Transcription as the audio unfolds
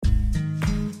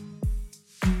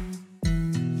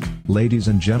Ladies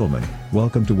and gentlemen,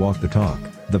 welcome to Walk the Talk,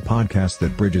 the podcast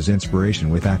that bridges inspiration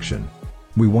with action.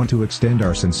 We want to extend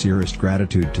our sincerest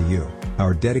gratitude to you,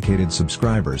 our dedicated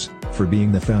subscribers, for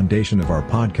being the foundation of our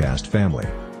podcast family.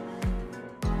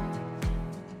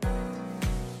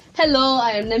 Hello,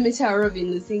 I am Nemita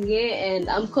Robin and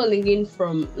I'm calling in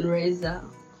from Reza.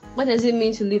 What does it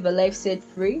mean to live a life set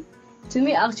free? To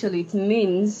me, actually, it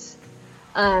means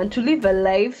to live a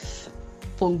life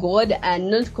for God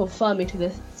and not conforming to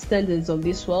the standards of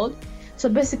this world. So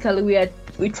basically,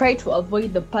 we try to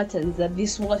avoid the patterns that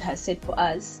this world has set for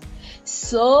us.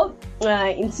 So,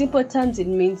 in simple terms, it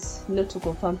means not to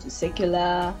conform to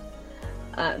secular,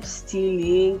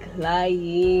 stealing,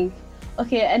 lying,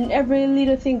 and every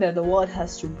little thing that the world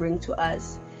has to bring to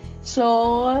us.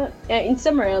 So, in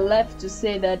summary, I'd like to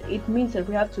say that it means that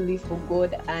we have to live for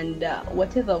God, and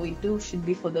whatever we do should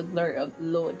be for the glory of the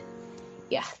Lord.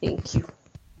 Yeah, thank you.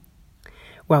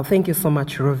 Well, thank you so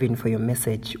much, Robin, for your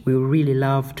message. We would really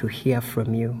love to hear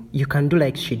from you. You can do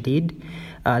like she did.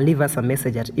 Leave us a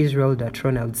message at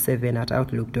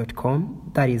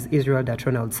israel.ronald7@outlook.com. That is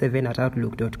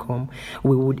israel.ronald7@outlook.com.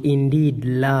 We would indeed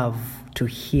love to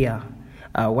hear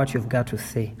what you've got to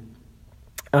say.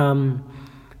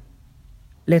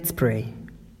 Let's pray.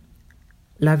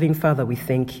 Loving Father, we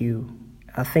thank you.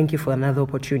 Thank you for another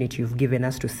opportunity you've given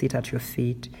us to sit at your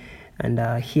feet and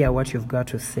hear what you've got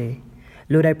to say.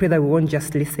 Lord, I pray that we won't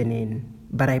just listen in,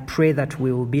 but I pray that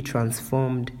we will be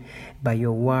transformed by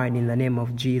your word in the name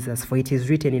of Jesus. For it is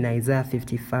written in Isaiah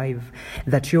 55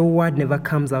 that your word never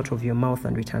comes out of your mouth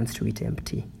and returns to it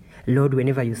empty. Lord,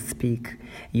 whenever you speak,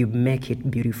 you make it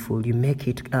beautiful. You make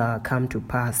it come to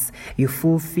pass. You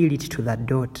fulfill it to the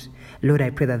dot. Lord, I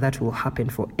pray that that will happen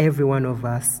for every one of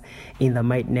us. In the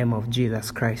mighty name of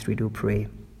Jesus Christ, we do pray.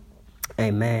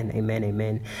 Amen, amen,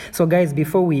 amen. So guys,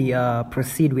 before we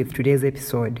proceed with today's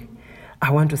episode,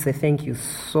 I want to say thank you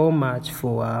so much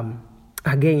for,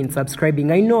 again,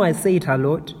 subscribing. I know I say it a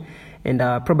lot, and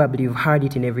probably you've heard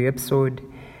it in every episode,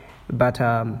 but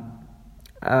I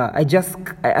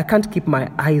can't keep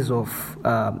my eyes off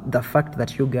the fact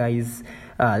that you guys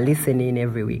listen in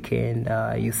every weekend,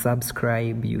 you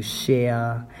subscribe, you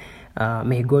share.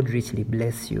 May God richly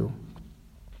bless you.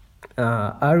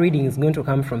 Our reading is going to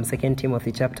come from 2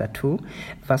 Timothy chapter 2,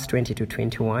 verse 20 to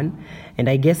 21. And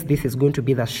I guess this is going to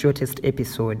be the shortest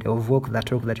episode of Walk the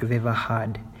Talk that you've ever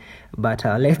had. But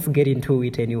let's get into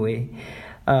it anyway.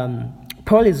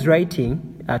 Paul is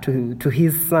writing to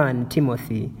his son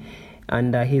Timothy,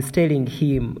 and he's telling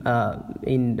him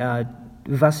in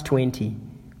verse 20,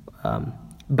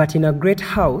 but in a great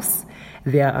house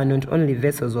there are not only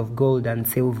vessels of gold and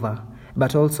silver,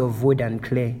 but also of wood and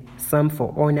clay, some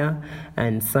for honor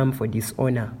and some for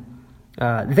dishonor.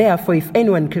 Therefore, if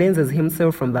anyone cleanses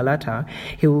himself from the latter,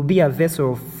 he will be a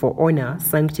vessel for honor,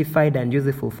 sanctified and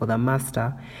useful for the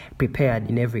master, prepared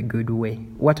in every good way.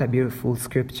 What a beautiful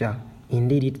scripture.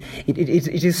 Indeed, it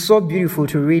is so beautiful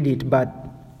to read it, but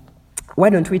why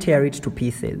don't we tear it to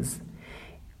pieces?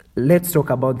 Let's talk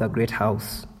about the great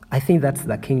house. I think that's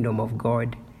the kingdom of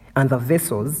God. And the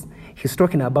vessels, he's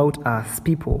talking about us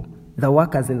people, the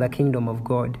workers in the kingdom of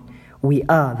God. We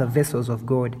are the vessels of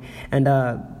God. And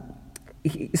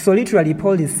so literally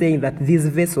Paul is saying that these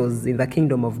vessels in the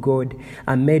kingdom of God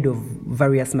are made of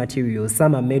various materials.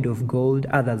 Some are made of gold,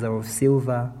 others are of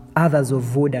silver, others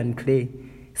of wood and clay,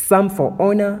 some for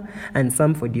honor and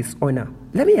some for dishonor.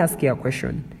 Let me ask you a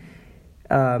question.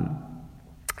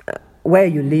 Where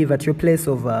you live, at your place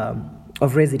of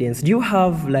residence, do you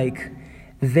have like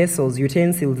vessels,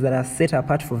 utensils that are set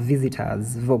apart for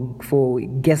visitors, for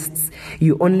guests?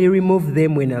 You only remove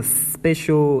them when a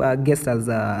special guest has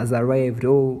arrived,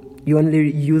 or you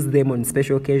only use them on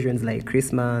special occasions like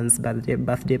Christmas,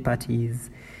 birthday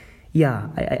parties? Yeah,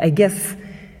 I guess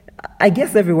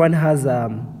everyone has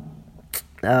a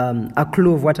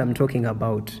clue of what I'm talking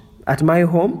about. At my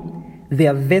home,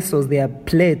 there are vessels, there are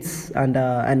plates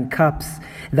and cups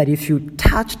that if you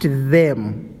touched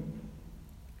them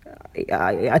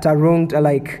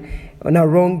on a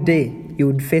wrong day, you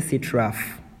would face it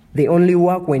rough. They only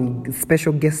work when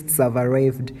special guests have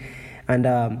arrived. And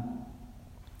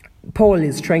Paul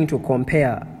is trying to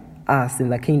compare us in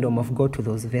the kingdom of God to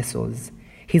those vessels.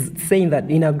 He's saying that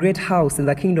in a great house in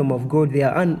the kingdom of God, they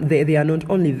are not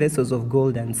only vessels of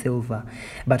gold and silver,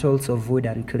 but also of wood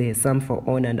and clay, some for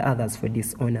honor and others for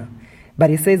dishonor. But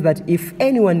he says that if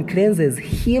anyone cleanses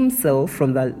himself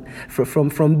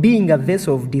from being a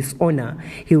vessel of dishonor,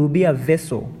 he will be a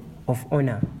vessel of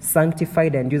honor,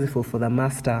 sanctified and useful for the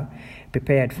master,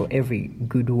 prepared for every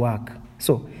good work.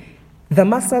 So, the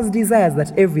master's desires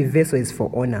that every vessel is for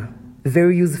honor,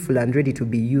 very useful and ready to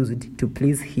be used to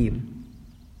please him.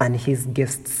 and his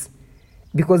guests.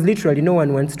 Because literally no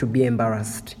one wants to be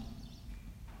embarrassed.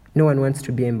 No one wants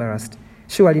to be embarrassed.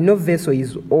 Surely no vessel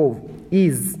is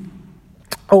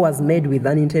or was made with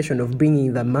an intention of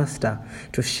bringing the master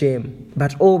to shame,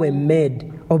 but all were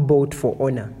made or bought for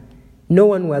honor. No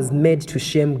one was made to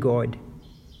shame God.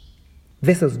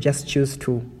 Vessels just choose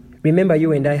to. Remember,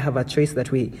 you and I have a choice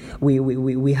that we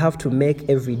have to make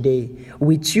every day.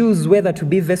 We choose whether to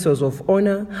be vessels of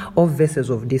honor or vessels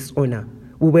of dishonor.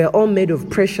 We were all made of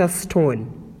precious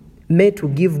stone, made to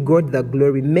give God the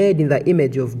glory, made in the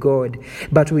image of God.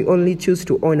 But we only choose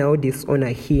to honor or dishonor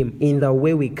him in the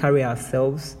way we carry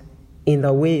ourselves, in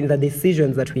the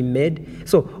decisions that we made.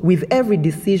 So with every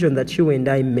decision that you and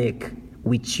I make,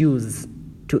 we choose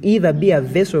to either be a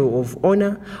vessel of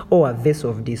honor or a vessel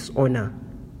of dishonor.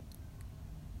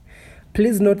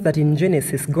 Please note that in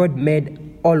Genesis, God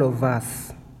made all of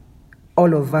us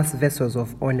vessels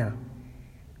of honor.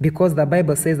 Because the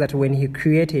Bible says that when he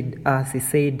created us, he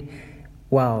said,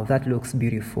 wow, that looks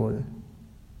beautiful.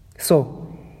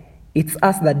 So it's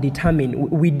us that determine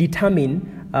which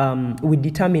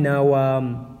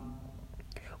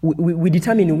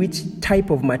type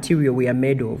of material we are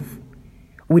made of.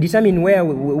 We determine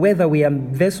whether we are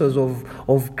vessels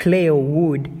of clay or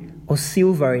wood or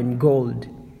silver and gold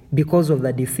because of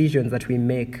the decisions that we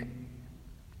make.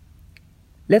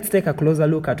 Let's take a closer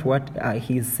look at what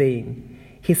he's saying.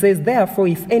 He says, therefore,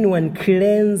 if anyone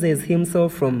cleanses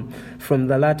himself from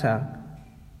the latter,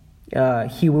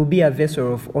 he will be a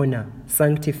vessel of honor,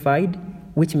 sanctified,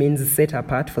 which means set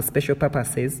apart for special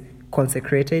purposes,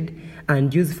 consecrated,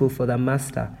 and useful for the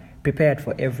master, prepared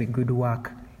for every good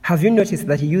work. Have you noticed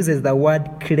that he uses the word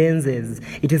cleanses?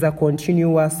 It is a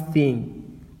continuous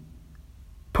thing.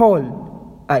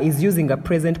 Paul is using a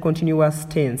present continuous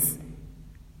tense.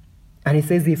 And he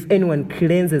says, if anyone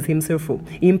cleanses himself,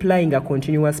 implying a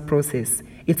continuous process.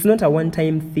 It's not a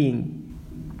one-time thing.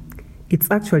 It's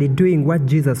actually doing what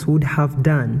Jesus would have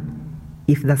done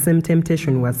if the same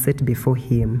temptation was set before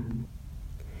him.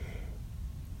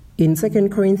 In 2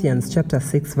 Corinthians chapter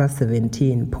 6, verse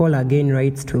 17, Paul again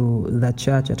writes to the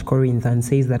church at Corinth and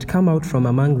says that, come out from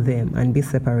among them and be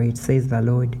separate, says the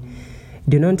Lord.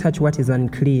 Do not touch what is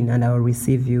unclean, and I will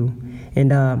receive you.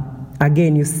 And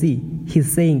again, you see,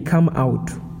 he's saying, come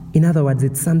out. In other words,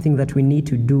 it's something that we need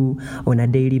to do on a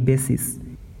daily basis.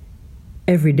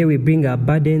 Every day we bring our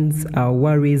burdens, our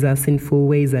worries, our sinful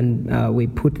ways, and we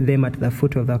put them at the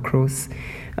foot of the cross,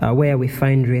 where we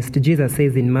find rest. Jesus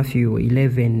says in Matthew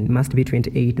 11, must be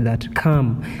 28, that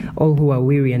come, all who are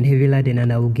weary and heavy laden,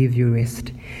 and I will give you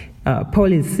rest.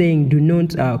 Paul is saying, do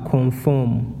not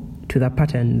conform to the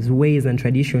patterns, ways, and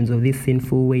traditions of these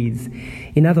sinful ways.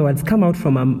 In other words, come out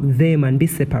from them and be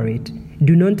separate.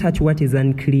 Do not touch what is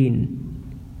unclean.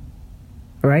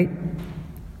 Right?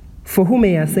 For who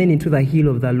may ascend into the hill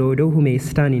of the Lord, or who may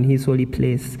stand in his holy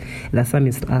place? The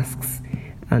psalmist asks.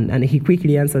 And he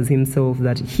quickly answers himself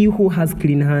that he who has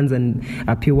clean hands and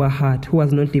a pure heart, who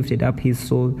has not lifted up his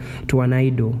soul to an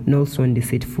idol, nor sworn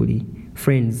deceitfully.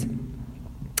 Friends,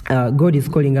 God is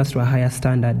calling us to a higher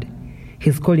standard.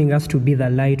 He's calling us to be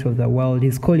the light of the world.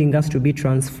 He's calling us to be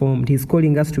transformed. He's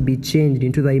calling us to be changed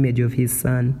into the image of his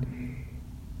Son.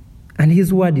 And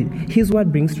his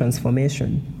word brings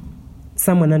transformation.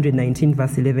 Psalm 119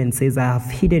 verse 11 says, I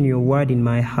have hidden your word in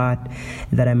my heart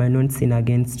that I might not sin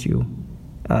against you.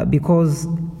 Because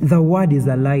the word is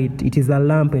a light. It is a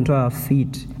lamp unto our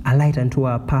feet, a light unto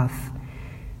our path.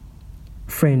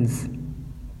 Friends,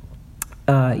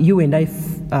 you and I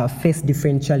face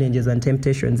different challenges and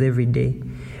temptations every day.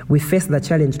 We face the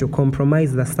challenge to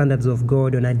compromise the standards of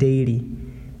God on a daily.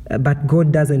 But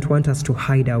God doesn't want us to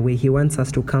hide away. He wants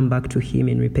us to come back to him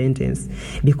in repentance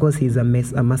because he's a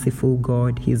merciful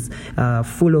God. He's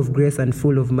full of grace and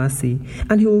full of mercy.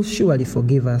 And he will surely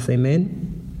forgive us.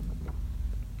 Amen?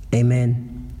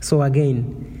 Amen. So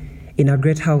again, in a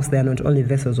great house, there are not only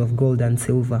vessels of gold and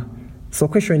silver. So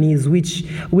question is, which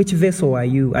vessel are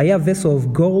you? Are you a vessel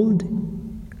of gold?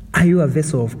 Are you a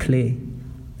vessel of clay?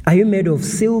 Are you made of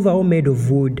silver or made of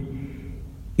wood?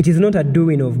 It is not a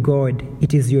doing of God.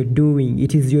 It is your doing.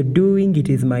 It is your doing. It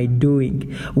is my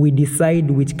doing. We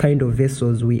decide which kind of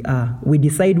vessels we are. We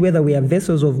decide whether we are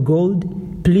vessels of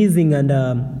gold, pleasing and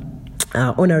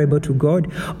honorable to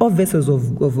God, or vessels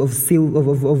of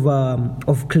silver,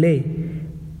 of clay,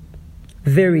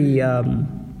 very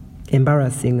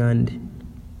embarrassing and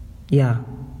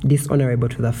dishonorable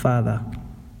to the Father.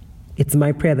 It's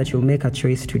my prayer that you'll make a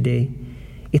choice today.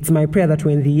 It's my prayer that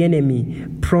when the enemy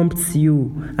prompts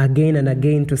you again and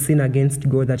again to sin against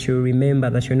God, that you'll remember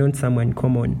that you're not someone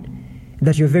common,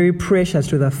 that you're very precious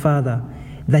to the Father,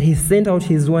 that he sent out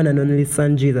his one and only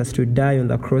son Jesus to die on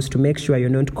the cross to make sure you're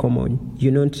not common,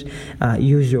 you're not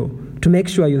usual, to make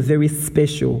sure you're very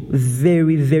special,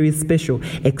 very, very special,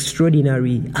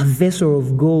 extraordinary, a vessel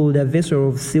of gold, a vessel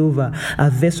of silver, a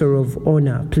vessel of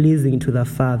honor, pleasing to the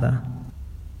Father.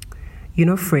 You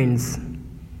know, friends,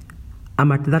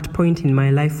 I'm at that point in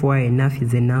my life where enough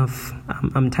is enough.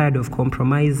 I'm tired of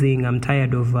compromising. I'm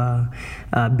tired of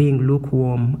being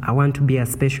lukewarm. I want to be a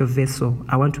special vessel.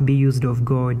 I want to be used of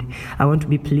God. I want to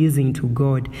be pleasing to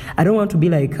God. I don't want to be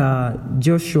like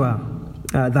Joshua,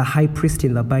 the high priest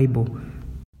in the Bible,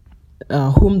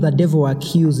 whom the devil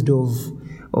accused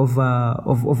of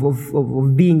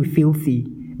being filthy.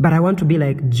 But I want to be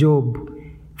like Job,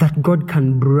 that God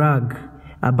can brag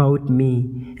about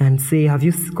me and say, have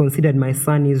you considered my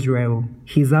son Israel?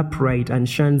 He's upright and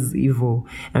shuns evil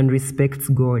and respects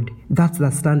God. That's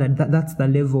the standard. That's the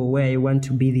level where I want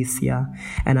to be this year.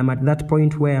 And I'm at that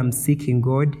point where I'm seeking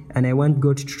God and I want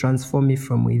God to transform me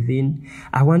from within.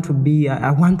 I want to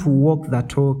walk the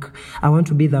talk. I want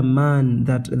to be the man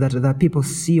that people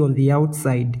see on the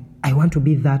outside. I want to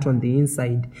be that on the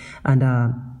inside. And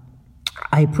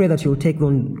I pray that you'll take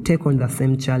on the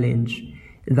same challenge,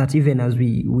 that even as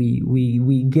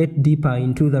we get deeper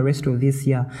into the rest of this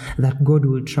year, that God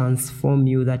will transform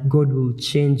you, that God will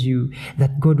change you,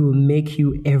 that God will make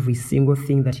you every single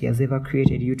thing that he has ever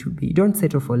created you to be. Don't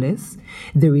settle for less.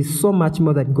 There is so much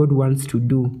more that God wants to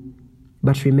do.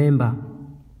 But remember,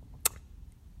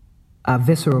 a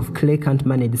vessel of clay can't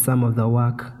manage some of the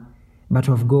work. But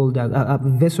of gold, a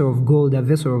vessel of gold, a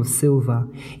vessel of silver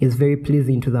is very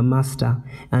pleasing to the master.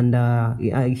 And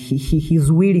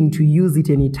he's willing to use it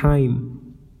any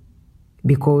time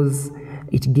because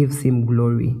it gives him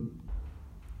glory.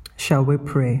 Shall we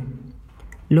pray?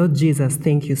 Lord Jesus,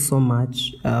 thank you so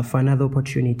much for another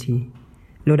opportunity.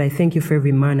 Lord, I thank you for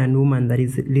every man and woman that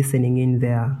is listening in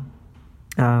there.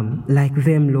 Like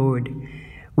them, Lord,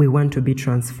 we want to be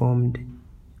transformed.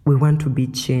 We want to be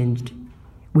changed.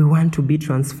 We want to be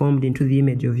transformed into the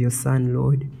image of your Son,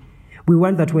 Lord. We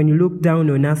want that when you look down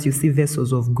on us, you see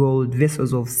vessels of gold,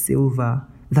 vessels of silver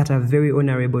that are very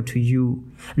honorable to you.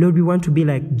 Lord, we want to be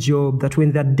like Job, that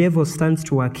when the devil stands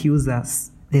to accuse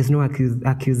us, there's no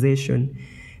accusation.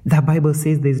 The Bible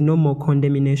says there's no more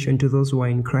condemnation to those who are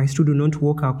in Christ, who do not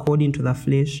walk according to the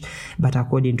flesh, but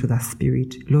according to the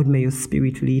Spirit. Lord, may your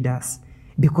Spirit lead us.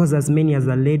 Because as many as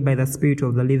are led by the Spirit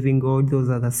of the living God, those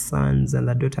are the sons and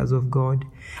the daughters of God.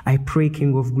 I pray,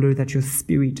 King of Glory, that your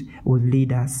Spirit will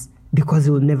lead us, because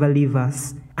he will never leave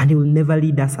us and he will never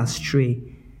lead us astray.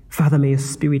 Father, may your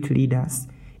Spirit lead us.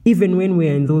 Even when we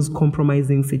are in those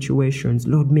compromising situations,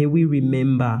 Lord, may we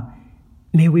remember,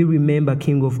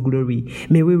 King of Glory,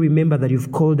 may we remember that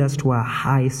you've called us to a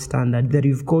high standard, that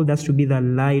you've called us to be the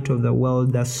light of the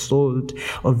world, the salt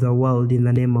of the world, in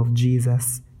the name of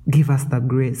Jesus. Give us the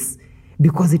grace,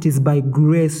 because it is by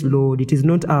grace, Lord. It is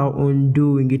not our own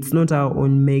doing. It's not our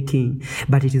own making,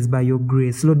 but it is by your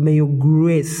grace. Lord, may your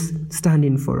grace stand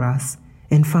in for us.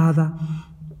 And Father,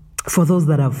 for those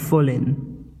that have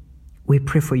fallen, we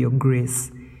pray for your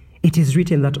grace. It is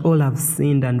written that all have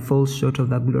sinned and fall short of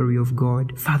the glory of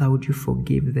God. Father, would you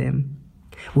forgive them?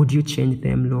 Would you change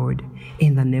them, Lord,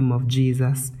 in the name of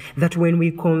Jesus? That when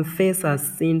we confess our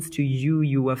sins to you,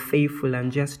 you are faithful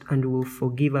and just and will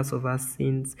forgive us of our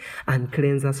sins and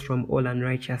cleanse us from all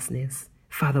unrighteousness.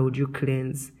 Father, would you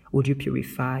cleanse? Would you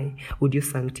purify? Would you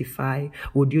sanctify?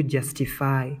 Would you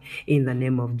justify in the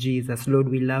name of Jesus? Lord,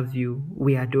 we love you.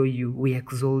 We adore you. We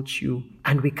exalt you.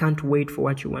 And we can't wait for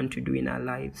what you want to do in our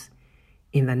lives.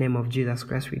 In the name of Jesus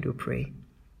Christ, we do pray.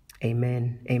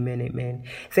 Amen, amen, amen.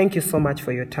 Thank you so much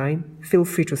for your time. Feel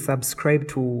free to subscribe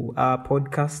to our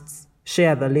podcasts,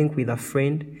 share the link with a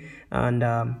friend,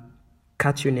 and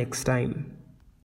catch you next time.